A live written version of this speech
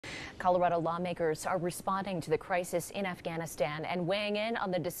Colorado lawmakers are responding to the crisis in Afghanistan and weighing in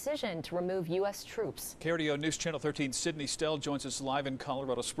on the decision to remove U.S. troops. KRDO News Channel 13 Sydney Stell joins us live in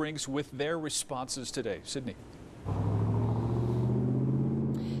Colorado Springs with their responses today. Sydney.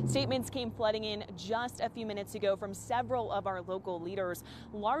 Statements came flooding in just a few minutes ago from several of our local leaders,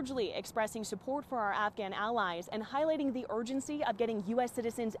 largely expressing support for our Afghan allies and highlighting the urgency of getting U.S.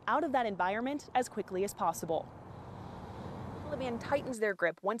 citizens out of that environment as quickly as possible. The Taliban tightens their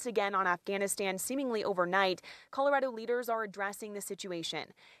grip once again on Afghanistan seemingly overnight. Colorado leaders are addressing the situation.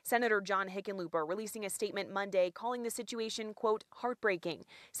 Senator John Hickenlooper releasing a statement Monday calling the situation, quote, heartbreaking,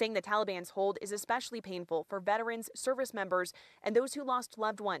 saying the Taliban's hold is especially painful for veterans, service members, and those who lost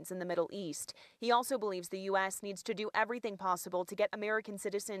loved ones in the Middle East. He also believes the U.S. needs to do everything possible to get American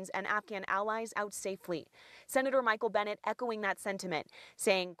citizens and Afghan allies out safely. Senator Michael Bennet echoing that sentiment,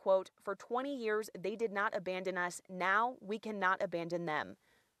 saying, quote, for 20 years they did not abandon us. Now we cannot abandon them.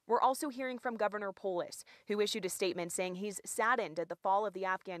 We're also hearing from Governor Polis, who issued a statement saying he's saddened at the fall of the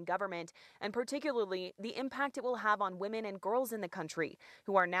Afghan government and particularly the impact it will have on women and girls in the country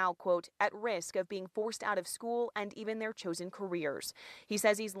who are now, quote, at risk of being forced out of school and even their chosen careers. He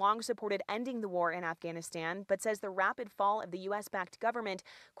says he's long supported ending the war in Afghanistan, but says the rapid fall of the U.S.-backed government,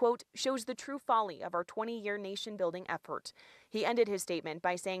 quote, shows the true folly of our 20-year nation-building effort. He ended his statement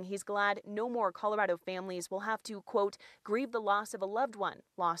by saying he's glad no more Colorado families will have to, quote, grieve the loss of a loved one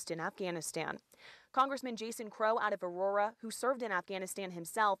lost in Afghanistan. Congressman Jason Crow out of Aurora, who served in Afghanistan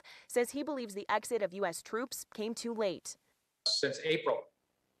himself, says he believes the exit of U.S. troops came too late. Since April,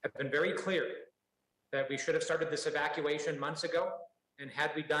 I've been very clear that we should have started this evacuation months ago. And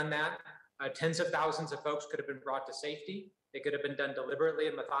had we done that, tens of thousands of folks could have been brought to safety. They could have been done deliberately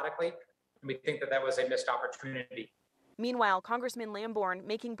and methodically. And we think that that was a missed opportunity. Meanwhile, Congressman Lamborn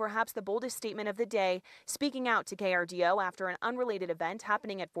making perhaps the boldest statement of the day, speaking out to KRDO after an unrelated event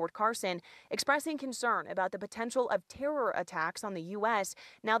happening at Fort Carson, expressing concern about the potential of terror attacks on the U.S.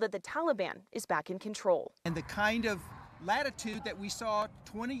 now that the Taliban is back in control. And the kind of latitude that we saw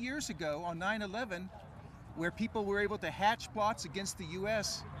 20 years ago on 9/11, where people were able to hatch plots against the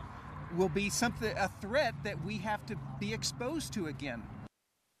U.S., will be a threat that we have to be exposed to again.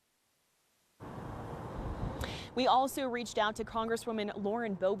 We also reached out to Congresswoman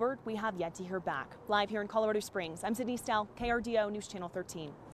Lauren Boebert. We have yet to hear back. Live here in Colorado Springs, I'm Sydney Stell, KRDO News Channel 13.